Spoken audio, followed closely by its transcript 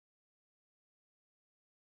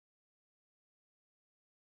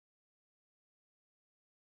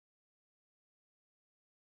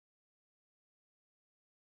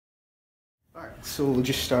All right, so we'll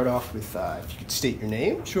just start off with if you could state your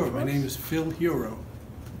name. Sure, my name is Phil Hureau.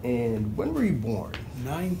 And when were you born?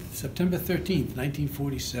 September 13th,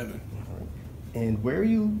 1947. All right. And where are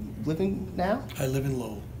you living now? I live in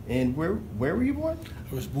Lowell. And where were you born?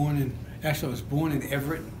 I was born in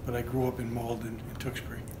Everett, but I grew up in Malden and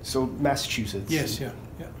Tewksbury. So Massachusetts. Yes, yeah.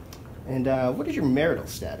 And what is your marital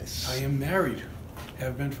status? I am married,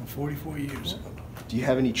 have been for 44 years. Do you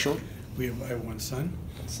have any children? I have one son.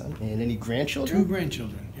 And any grandchildren? 2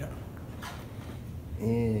 grandchildren, yeah.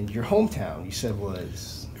 And your hometown, you said,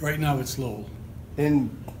 was? Right now it's Lowell. And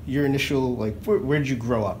your initial, where did you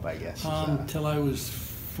grow up, I guess? Until I was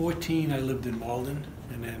 14, I lived in Malden,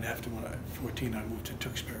 and then after 14, I moved to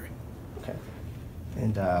Tewksbury. Okay.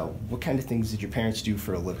 And what kind of things did your parents do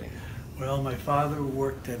for a living? Well, my father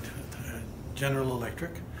worked at General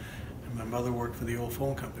Electric, and my mother worked for the old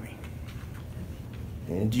phone company.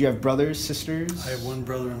 And do you have brothers, sisters? I have one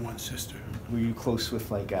brother and one sister. Were you close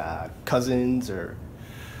with cousins or?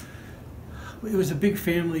 It was a big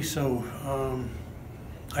family, so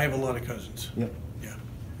I have a lot of cousins. Yep. Yeah.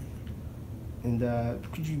 And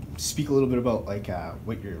could you speak a little bit about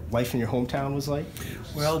what your life in your hometown was like?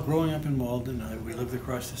 Well, growing up in Malden, we lived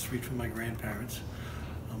across the street from my grandparents.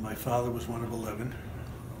 My father was one of 11.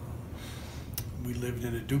 We lived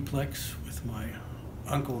in a duplex with my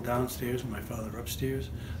uncle downstairs and my father upstairs.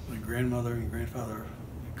 My grandmother and grandfather,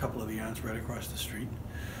 a couple of the aunts right across the street.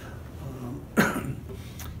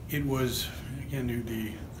 It was, again,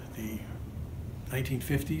 the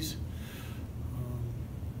 1950s.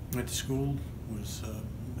 Went to school, was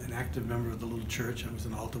an active member of the little church. I was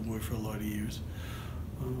an altar boy for a lot of years.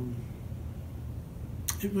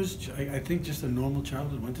 It was, I think, just a normal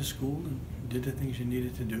childhood. Went to school and did the things you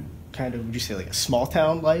needed to do. Kind of, would you say, like a small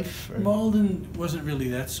town life? Or? Malden wasn't really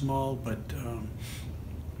that small, but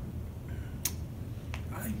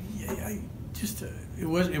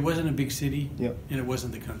it wasn't a big city. Yep. And it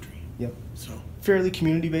wasn't the country. Yep. So fairly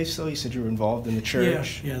community based, though. You said you were involved in the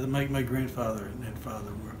church. Yeah. My grandfather and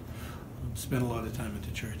father were spent a lot of time at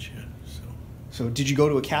the church. Yeah. So did you go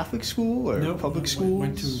to a Catholic school or public school?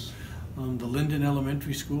 Went to the Linden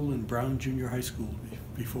Elementary School and Brown Junior High School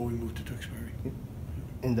before we moved to Tewksbury. Yep.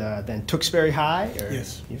 And then Tewksbury High? Or?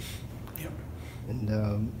 Yes. Yep. Yep.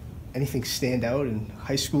 And anything stand out in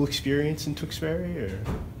high school experience in Tewksbury? Or?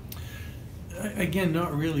 Again,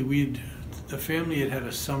 not really. The family had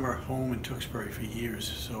a summer home in Tewksbury for years,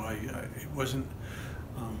 so it wasn't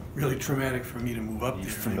really traumatic for me to move up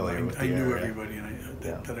there. Familiar with I the knew area. everybody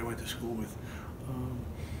that I went to school with.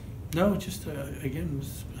 No, just again, it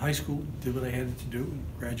was high school. Did what I had to do, and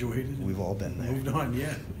graduated. We've all been there. Moved on,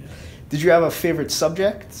 yeah. Did you have a favorite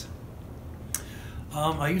subject?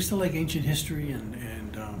 I used to like ancient history and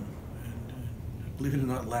believe it or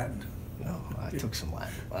not, Latin. No, I took some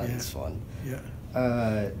Latin. Latin's fun. Yeah.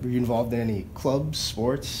 Were you involved in any clubs,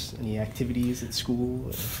 sports, any activities at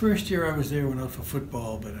school? First year I was there, went out for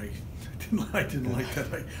football, but I didn't like that.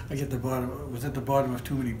 I was at the bottom of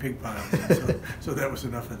too many pig piles, so that was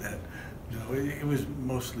enough of that. No, it was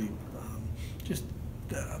mostly just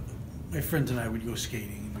my friends and I would go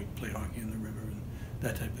skating and we'd play hockey in the river and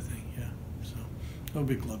that type of thing. Yeah, so no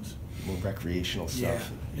big clubs. More recreational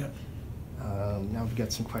stuff. Yeah. Now we've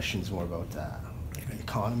got some questions more about the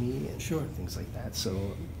economy and things like that.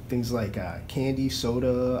 So things like candy,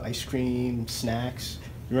 soda, ice cream, snacks.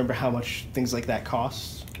 You remember how much things like that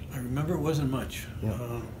cost? I remember it wasn't much.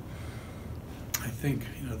 Yeah. I think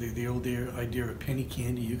the old idea of penny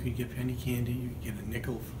candy. You could get penny candy. You could get a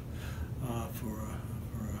nickel for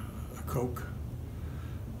a Coke.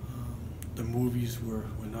 The movies were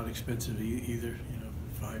not expensive either.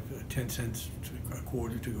 10 cents to a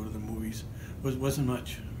quarter to go to the movies. Wasn't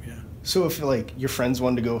much. Yeah. So if your friends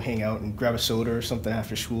wanted to go hang out and grab a soda or something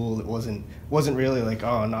after school, it wasn't really like,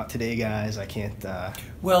 oh, not today, guys, I can't.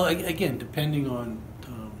 Well, again, depending on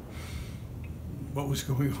what was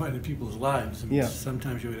going on in people's lives. I mean,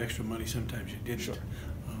 sometimes you had extra money, sometimes you didn't. Sure.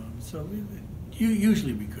 So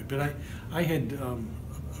usually we could, but I had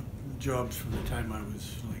jobs from the time I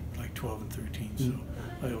was like 12 and 13, so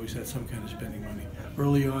I always had some kind of spending money.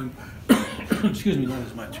 Early on, excuse me, not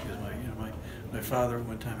as much because my father at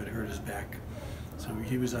one time had hurt his back, so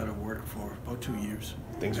he was out of work for about 2 years.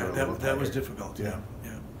 Things were that was difficult. Yeah.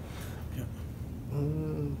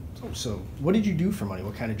 So what did you do for money?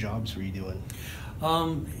 What kind of jobs were you doing?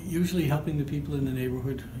 Usually helping the people in the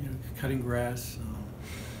neighborhood, cutting grass,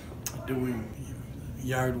 doing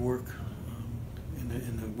yard work.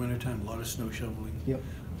 In the wintertime, a lot of snow shoveling. Yep.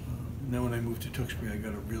 Then when I moved to Tewksbury, I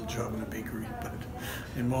got a real job in a bakery. But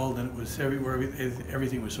in Malden, it was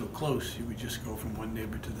everything was so close. You would just go from one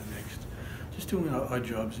neighbor to the next, just doing odd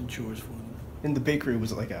jobs and chores for them. And the bakery,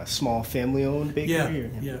 was it like a small family-owned bakery? Yeah,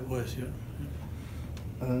 or? yeah, it was, yeah.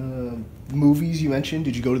 Movies you mentioned.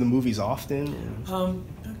 Did you go to the movies often?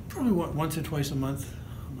 Probably once or twice a month.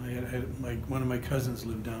 One of my cousins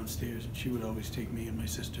lived downstairs, and she would always take me and my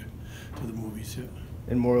sister to the movies. Yeah.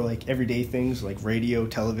 And more like everyday things like radio,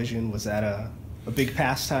 television. Was that a big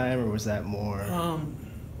pastime, or was that more?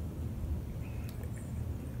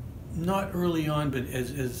 Not early on, but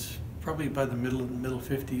as probably by the middle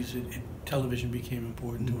 50s, television became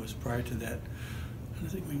important to us. Prior to that, I don't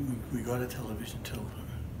think we got a television until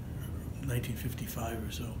 1955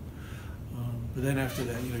 or so. But then after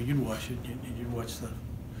that, you'd watch it. You'd watch the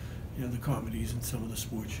comedies and some of the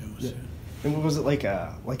sports shows. Yeah. And what was it like?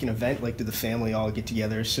 Like an event? Like, did the family all get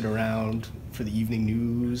together, sit around for the evening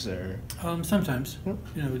news, or? Sometimes. Yep.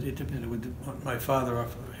 It depended. My father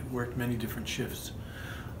worked many different shifts,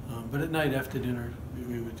 but at night after dinner,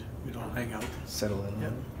 we'd all hang out, Settle in. Yeah.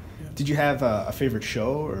 Did you have a favorite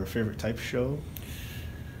show or a favorite type of show?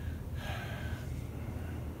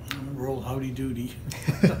 Roll Howdy Doody.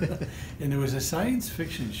 And there was a science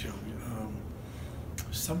fiction show,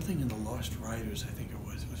 something in the Lost Riders, I think it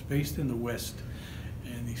was. It was based in the West,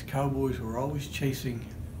 and these cowboys were always chasing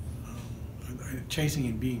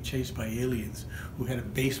and being chased by aliens who had a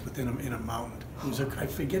base within in a mountain. It was I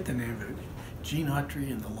forget the name of it. Gene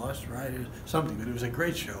Autry and the Lost Riders, something, but it was a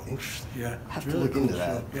great show. Interesting. Yeah, Have really to look cool into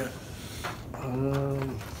show. that. Yeah.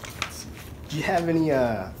 Do you have any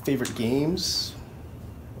favorite games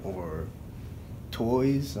or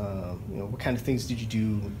toys? What kind of things did you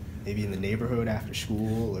do? Maybe in the neighborhood after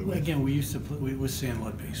school? Or Again, we used to play. It was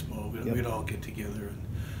sandlot baseball. Yep. We'd all get together, and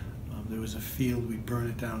there was a field. We'd burn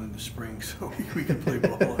it down in the spring so we could play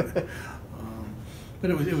ball on it.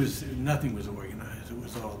 But it was nothing was organized. It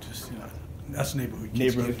was all just us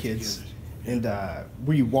neighborhood kids. And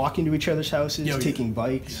were you walking to each other's houses, taking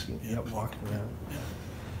bikes? Yeah, walking around.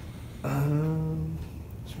 Yeah.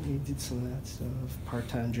 So we did some of that stuff.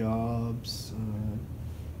 Part-time jobs.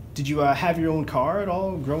 Did you have your own car at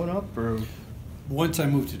all growing up, or? Once I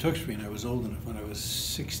moved to Tewksbury, and I was old enough. When I was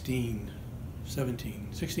 16 or 17,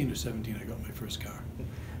 I got my first car.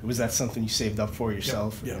 Was that something you saved up for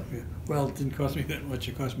yourself? Yeah. Well, it didn't cost me that much.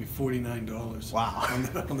 It cost me $49. Wow.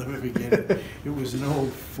 I'll never forget it. It was an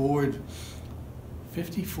old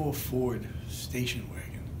 54 Ford station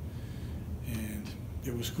wagon, and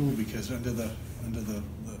it was cool because under the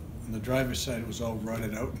on the driver's side it was all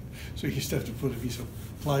rotted out, so you used to have to put a piece of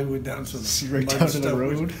plywood down so the right down to the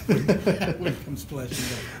road would come splashing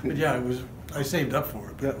down. But yeah, I saved up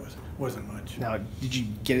for it, but it wasn't much. Now, did you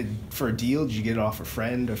get it for a deal? Did you get it off a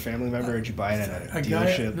friend or family member, or did you buy it at a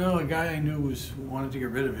dealership? A guy I knew wanted to get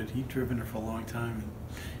rid of it. He'd driven it for a long time,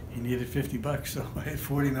 and he needed $50, so I had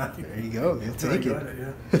 49. There you go. You'll take it. Got it, yeah.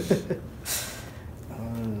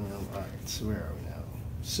 All right, so where are we now?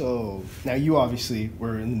 So now you obviously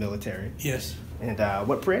were in the military. Yes. And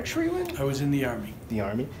what branch were you in? I was in the Army. The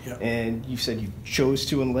Army? Yeah. And you said you chose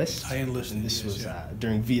to enlist? I enlisted, And this yes, was yeah.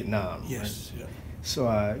 During Vietnam, Yes, right? yeah. So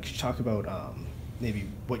could you talk about maybe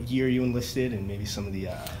what year you enlisted and maybe some of the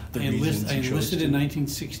I reasons enlisted you chose in to?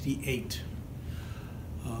 1968.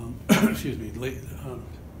 Excuse me,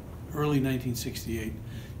 early 1968.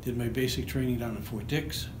 Did my basic training down in Fort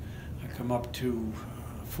Dix. I come up to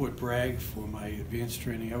Fort Bragg for my advanced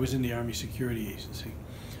training. I was in the Army Security Agency,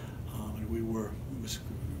 and it was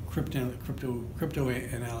crypto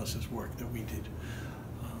analysis work that we did.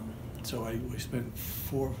 So we spent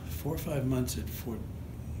four or 5 months at Fort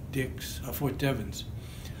Devens.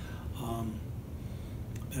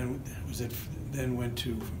 Then went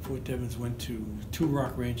to Fort Devens. Went to Two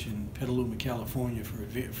Rock Ranch in Petaluma, California for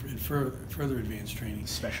further advanced training.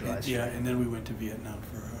 Specialized. And then we went to Vietnam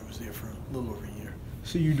I was there for a little over a year.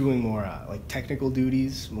 So you're doing more like technical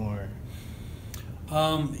duties, more.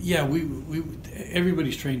 Yeah, we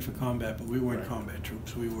everybody's trained for combat, but we weren't combat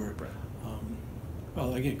troops. We were.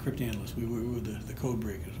 Well, again, cryptanalysts. We were the code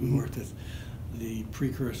breakers. We worked at the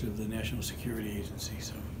precursor of the National Security Agency,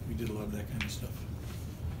 so we did a lot of that kind of stuff.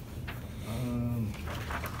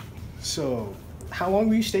 So, how long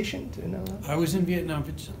were you stationed in? I was in Vietnam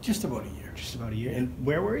for just about a year. Just about a year. And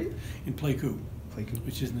where were you? In Pleiku. Pleiku.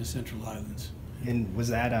 Which is in the Central Highlands. And was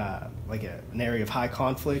that like an area of high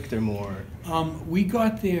conflict or more? We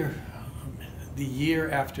got there the year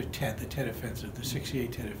after Tet, the Tet Offensive, the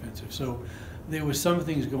 '68 Tet Offensive. So there was some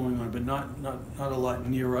things going on, but not a lot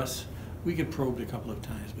near us. We got probed a couple of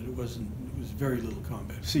times, but it was very little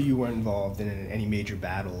combat. So you weren't involved in any major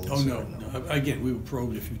battles? Oh no. Again, we were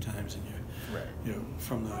probed a few times, and right.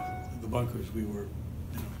 From the bunkers, we were,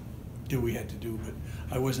 did what we had to do, but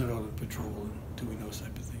I wasn't out on patrol and doing those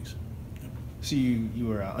type of things. So you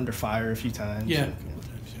were under fire a few times? Yeah, a couple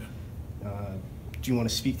times, yeah. Do you want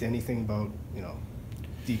to speak to anything about,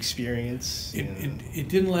 the experience? It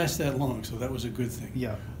didn't last that long, so that was a good thing.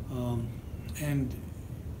 Yeah. And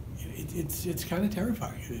it's kind of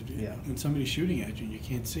terrifying. When somebody's shooting at you and you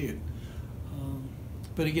can't see it.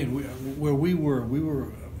 But again, where we were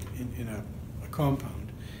in a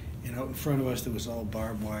compound, and out in front of us there was all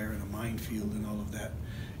barbed wire and a minefield and all of that.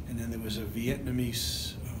 And then there was a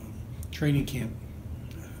Vietnamese training camp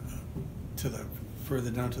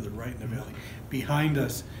further down to the right in the valley. Behind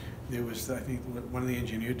us, there was, I think, one of the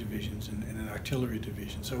engineer divisions and an artillery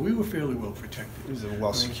division. So we were fairly well protected. It was a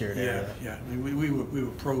well-secured area. Yeah. We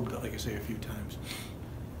were probed, like I say, a few times,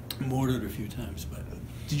 mortared a few times. But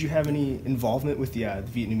did you have any involvement with the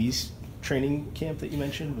Vietnamese training camp that you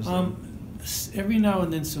mentioned? Every now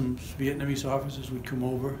and then, some Vietnamese officers would come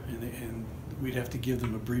over, and we'd have to give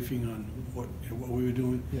them a briefing on what we were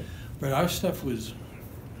doing. Yeah. But our stuff was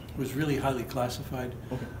really highly classified.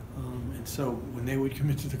 Okay. And so when they would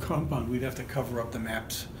come into the compound, we'd have to cover up the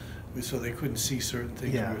maps so they couldn't see certain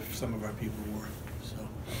things where some of our people were. So,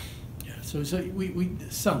 yeah. So we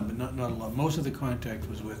some, but not a lot. Most of the contact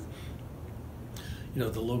was with,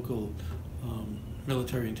 the local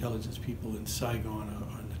military intelligence people in Saigon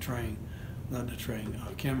on the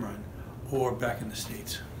Cameron, or back in the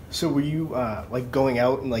States. So were you like going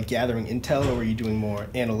out and like gathering intel, or were you doing more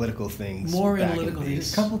analytical things? More analytical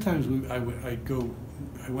things. A couple of times I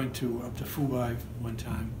went up to Phu Bai one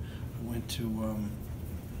time. I went to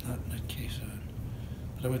not Khe Sanh,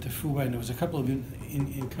 but I went to Phu Bai, and there was a couple of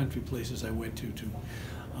in-country places I went to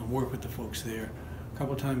work with the folks there. A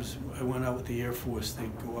couple of times I went out with the Air Force.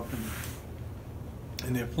 They'd go up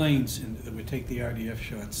in their planes, and they would take the RDF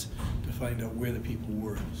shots to find out where the people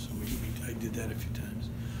were. So I did that a few times.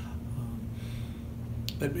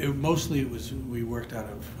 But mostly we worked out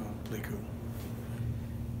of Pleiku.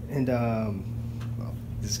 And well,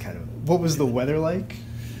 this is kind of, what was the weather like?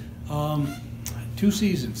 2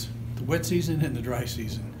 seasons: the wet season and the dry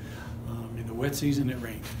season. In the wet season, it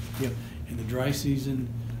rained. Yep. In the dry season,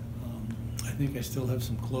 I think I still have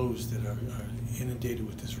some clothes that are inundated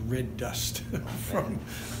with this red dust from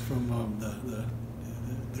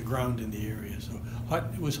the ground in the area. So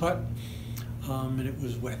hot. It was hot, and it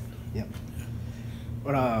was wet. Yep.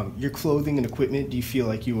 But your clothing and equipment, do you feel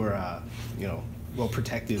like you were, well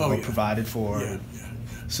protected, provided for? Yeah.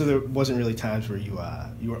 So there wasn't really times where you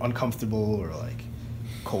were uncomfortable or like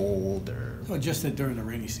cold or? Well, just that during the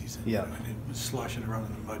rainy season. Yeah. And it was sloshing around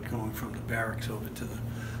in the mud going from the barracks over to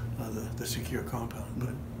the secure compound.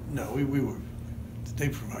 But no, they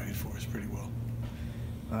provided for us pretty well.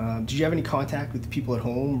 Did you have any contact with the people at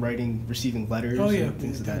home, receiving letters? Oh yeah, and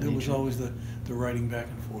things of that nature? There was always the writing back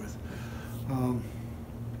and forth.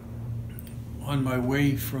 On my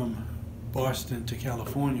way from Boston to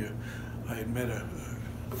California, I had met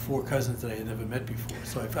 4 cousins that I had never met before.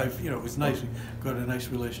 So it was nice. We got a nice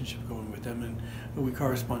relationship going with them, and we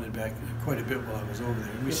corresponded back quite a bit while I was over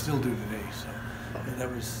there, and we still do today. So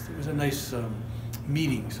it was a nice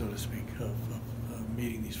meeting, so to speak, of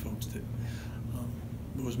meeting these folks. That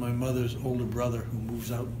it was my mother's older brother who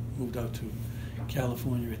moved out to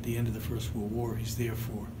California at the end of the First World War. He's there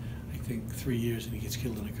for, I think, 3 years, and he gets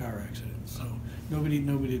killed in a car accident. So nobody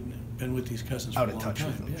had been with these cousins for a long time. Out of touch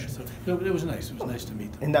with them. Yeah, so it was nice. It was nice to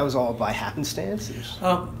meet them. And that was all by happenstance?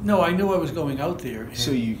 No, I knew I was going out there.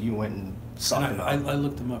 So you went and sought them out? I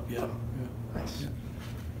looked them up. Yeah. Oh, yeah. Nice.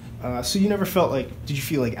 Yeah. So you never felt like? Did you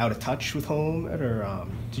feel like out of touch with home, or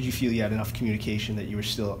did you feel you had enough communication that you were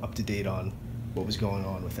still up to date on what was going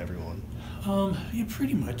on with everyone? Yeah,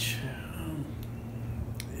 pretty much.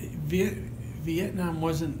 Vietnam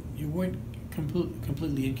wasn't. You weren't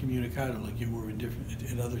completely incommunicado like you were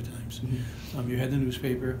at other times. Mm-hmm. You had the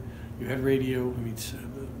newspaper, you had radio. I mean,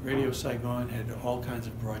 Radio Saigon had all kinds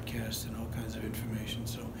of broadcasts and all kinds of information,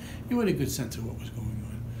 so you had a good sense of what was going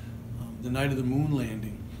on. The night of the moon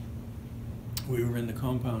landing, we were in the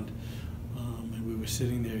compound, and we were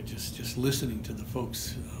sitting there just listening to the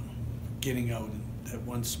folks getting out, and that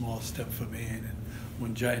one small step for man and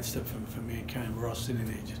one giant step for mankind. We're all sitting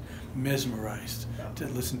there just mesmerized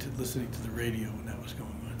listening to the radio when that was going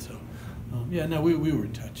on. So we were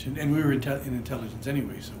in touch, and we were in intelligence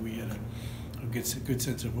anyway, so we had a good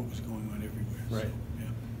sense of what was going on everywhere. Right.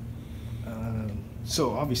 So, yeah.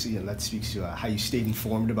 So obviously, and that speaks to how you stayed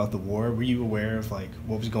informed about the war. Were you aware of like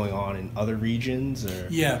what was going on in other regions? Or?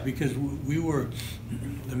 Yeah, because we were,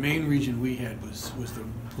 the main region we had was the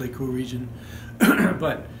Pleiku region,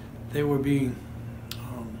 but they were being,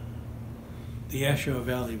 the Ashaw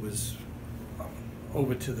Valley was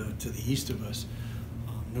over to the east of us,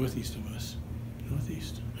 northeast of us,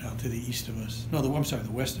 northeast, out to the east of us. No, I'm sorry,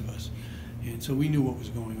 the west of us. And so we knew what was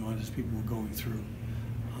going on as people were going through.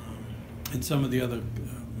 And some of the other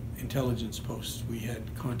intelligence posts, we had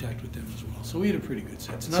contact with them as well. So we had a pretty good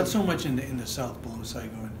sense. Not so much in the south below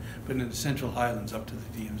Saigon, but in the Central Highlands up to the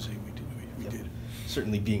DMZ, we did.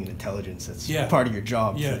 Certainly being in intelligence, that's Yeah. part of your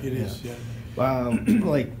job. Yeah, it is, yeah.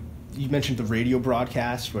 Like, you mentioned the radio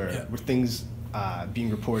broadcast, where things being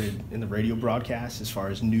reported in the radio broadcast as far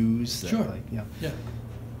as news. Sure.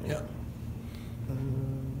 Yeah.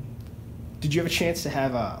 Did you have a chance to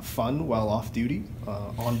have fun while off duty,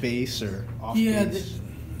 on base or off base?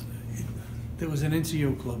 Yeah, there was an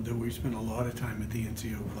NCO club that we spent a lot of time at the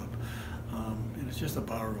NCO club. And it's just a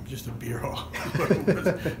bar room, just a beer hall.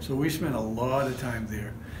 So we spent a lot of time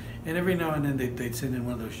there. And every now and then they'd send in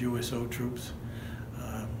one of those USO troops.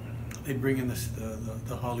 They'd bring in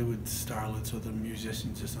the Hollywood starlets or the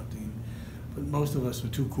musicians or something. But most of us were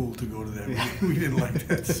too cool to go to that. We didn't like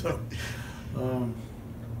that. So,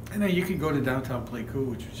 and then you could go to downtown Pleiku,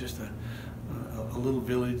 which was just a little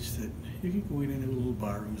village that you could go in and there were little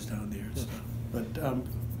bar rooms down there and stuff. But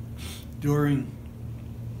during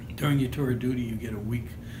your tour of duty, you get a week,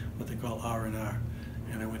 what they call R&R.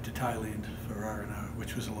 And I went to Thailand for R&R,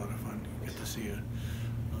 which was a lot of fun. You get to see a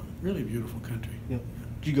really beautiful country. Yep.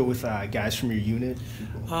 Did you go with guys from your unit?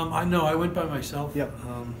 I went by myself. Yep.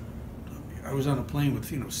 I was on a plane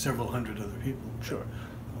with several hundred other people. Sure.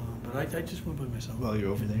 But I just went by myself. Well,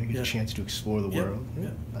 you're over there, you get a chance to explore the world. Yeah.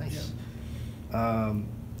 Nice. Yeah.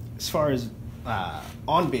 As far as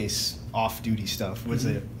on-base, off-duty stuff, was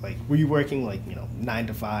it like, were you working 9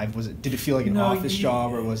 to 5? Did it feel like an office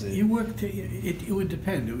job, or was it? You worked. It would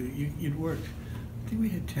depend. You'd work. I think we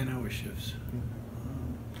had 10-hour shifts.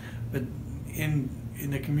 But in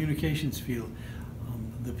the communications field,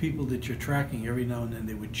 the people that you're tracking, every now and then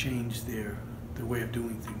they would change their way of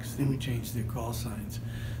doing things. They would change their call signs.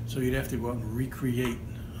 So you'd have to go out and recreate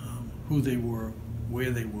who they were,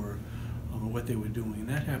 where they were, what they were doing. And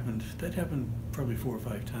that happened probably 4 or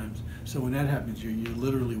 5 times. So when that happens, you're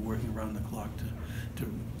literally working around the clock to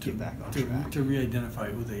get back on track, to re-identify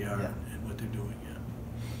who they are and what they're doing.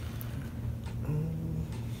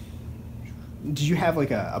 Did you have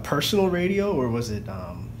like a personal radio, or was it?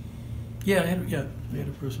 We had a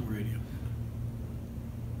personal radio.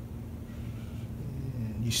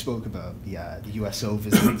 And you spoke about the USO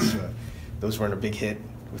visits. Those weren't a big hit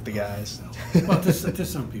with the guys. No. Well, to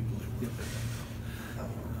some people they were.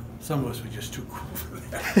 Some of us were just too cool for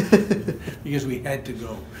that because we had to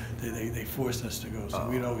go. They forced us to go, so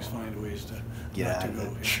we'd always find ways to not to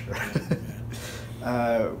go. Sure.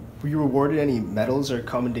 Were you awarded any medals or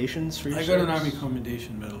commendations for your service? I got an Army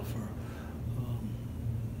Commendation Medal for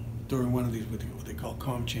during one of these what they call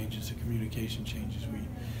comm changes, the communication changes.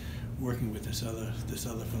 Working with this other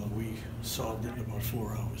fellow, we solved it in about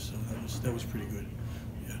 4 hours. So that was pretty good.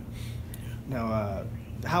 Yeah. Now,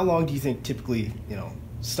 how long do you think typically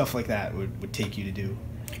stuff like that would take you to do?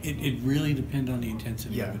 It really depends on the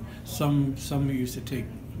intensity of it. Some used to take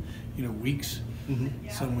weeks.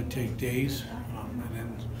 Some would take days, and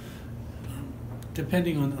then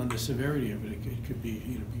depending on the severity of it, it could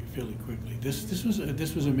be fairly quickly.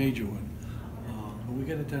 This was a major one, but we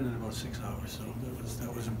got it done in about 6 hours, so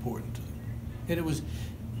that was important to them. And it was,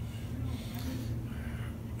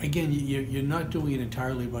 again, you're not doing it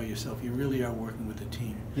entirely by yourself. You really are working with a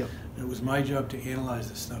team. Yep. It was my job to analyze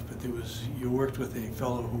this stuff, but you worked with a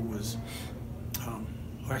fellow who was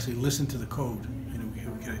who actually listened to the code.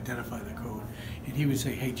 Who could identify the code, and he would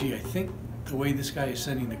say, "Hey, gee, I think the way this guy is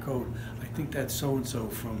sending the code, I think that's so and so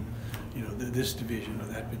from, this division or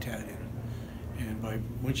that battalion." And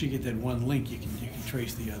once you get that one link, you can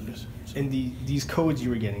trace the others. So. And these codes you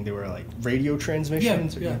were getting, they were like radio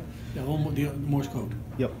transmissions? Yeah, the Morse code.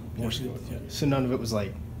 Yep, Morse code. Yeah. So none of it was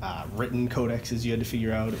like written codexes you had to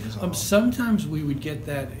figure out? It was all... Sometimes we would get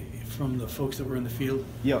that from the folks that were in the field.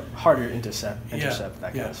 Yep, harder to intercept that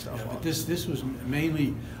kind of stuff. Yeah, but this was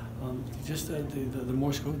mainly just the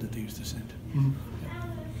Morse code that they used to send.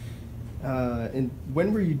 And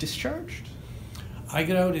when were you discharged? I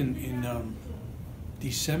got out in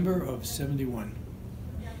December of '71.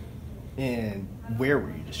 And where were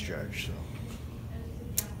you discharged?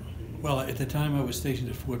 Well, at the time I was stationed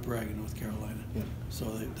at Fort Bragg in North Carolina. Yeah. So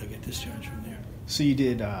I got discharged from there. So you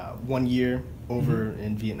did 1 year over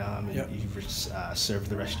in Vietnam, and you served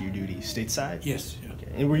the rest of your duty stateside? Yes. Yeah.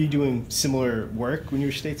 Okay. And were you doing similar work when you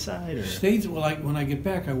were stateside? Or? Well, when I get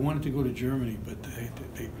back, I wanted to go to Germany, but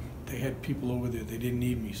they had people over there. They didn't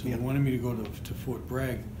need me, so they wanted me to go to Fort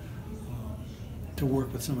Bragg to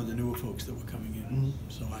work with some of the newer folks that were coming in.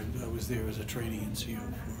 So I was there as a trainee NCO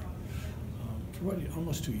for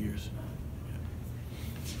almost 2 years.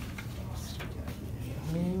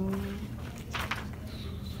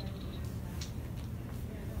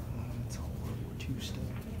 It's all World War II stuff.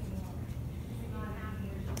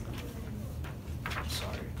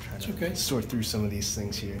 Sorry, trying to sort through some of these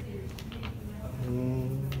things here.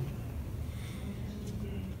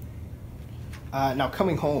 Now,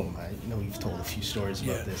 coming home, I know you've told a few stories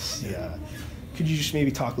about this. Yeah. Could you just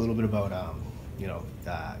maybe talk a little bit about, you know,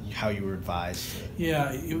 how you were advised?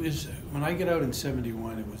 Yeah, it was, when I got out in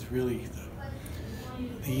 '71, it was really,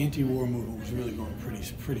 the anti-war movement was really going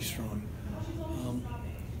pretty strong.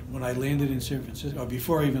 When I landed in San Francisco,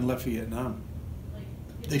 before I even left Vietnam,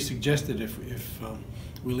 they suggested if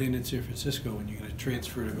we land in San Francisco and you're going to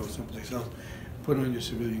transfer to go someplace else, put on your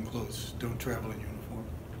civilian clothes, don't travel in uniform.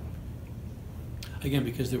 Again,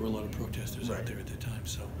 because there were a lot of protesters out there at the time,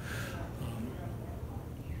 so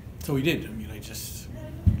so we did. I mean, I just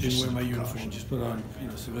didn't wear my uniform, just put on, you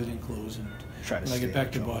know, civilian clothes, and when I get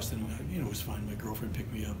back to Boston, you know, it was fine. My girlfriend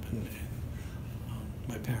picked me up, and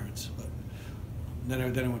my parents. But then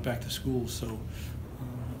I went back to school, so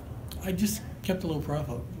I just kept a low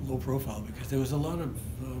profile because there was a lot of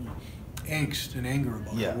angst and anger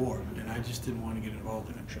about the war, and I just didn't want to get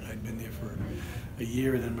involved in it. I'd been there for a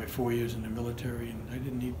year, and then my 4 years in the military, and I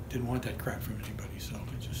didn't want that crap from anybody. So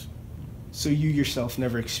I just. So you yourself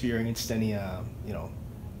never experienced any, you know,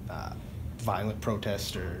 violent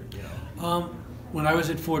protest or, you know? When I was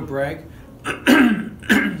at Fort Bragg,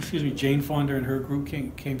 excuse me, Jane Fonda and her group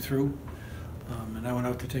came through, and I went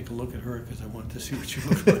out to take a look at her because I wanted to see what she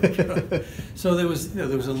looked like. So there was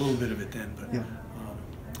a little bit of it then, but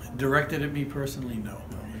directed at me personally, no.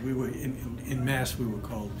 I mean, we were in mass. We were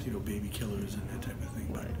called, you know, baby killers and that type of thing,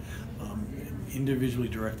 but individually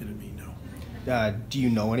directed at me, no. Do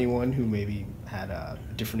you know anyone who maybe had a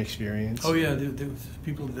different experience? Oh yeah, there was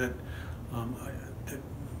people that that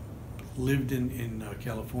lived in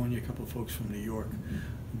California. A couple of folks from New York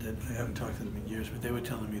that I haven't talked to them in years, but they were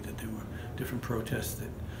telling me that there were different protests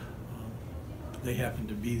that they happened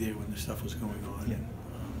to be there when the stuff was going on. Yeah. And,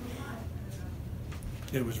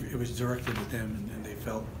 it was directed at them, and they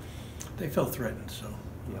felt threatened. So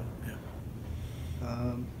yeah.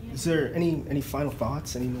 Is there any final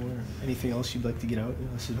thoughts? Anything else you'd like to get out? You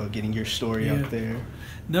know, this is about getting your story out there.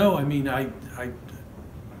 No, I mean, I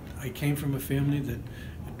came from a family that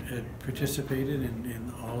had participated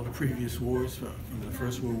in all of the previous wars from the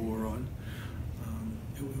First World War on.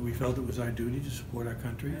 We felt it was our duty to support our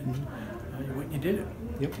country, and you went and you did it.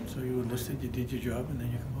 Yep. So you enlisted, you did your job, and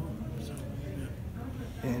then you come home. So,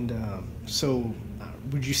 yeah. And so,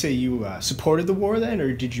 would you say you supported the war then,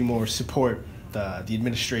 or did you more support the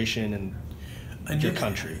administration and your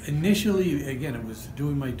country? Initially, again, it was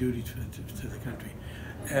doing my duty to the country.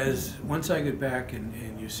 Once I get back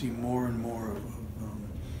and you see more and more of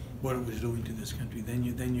what it was doing to this country, then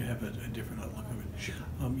you have a different outlook of it. Sure.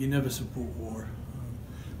 You never support war.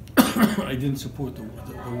 I didn't support the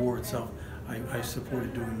war itself. I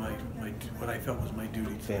supported doing my what I felt was my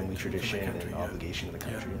duty. Family tradition and obligation to the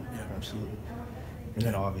country. Yeah, absolutely. And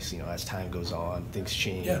then obviously, you know, as time goes on, things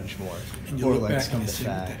change more. And you look back and you say,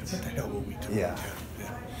 what the hell were we doing? Yeah.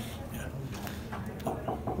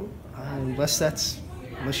 Unless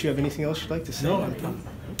you have anything else you'd like to say. No, I'm done.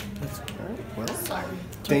 All right. Well,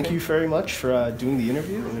 thank you very much for doing the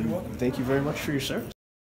interview, and thank you very much for your service.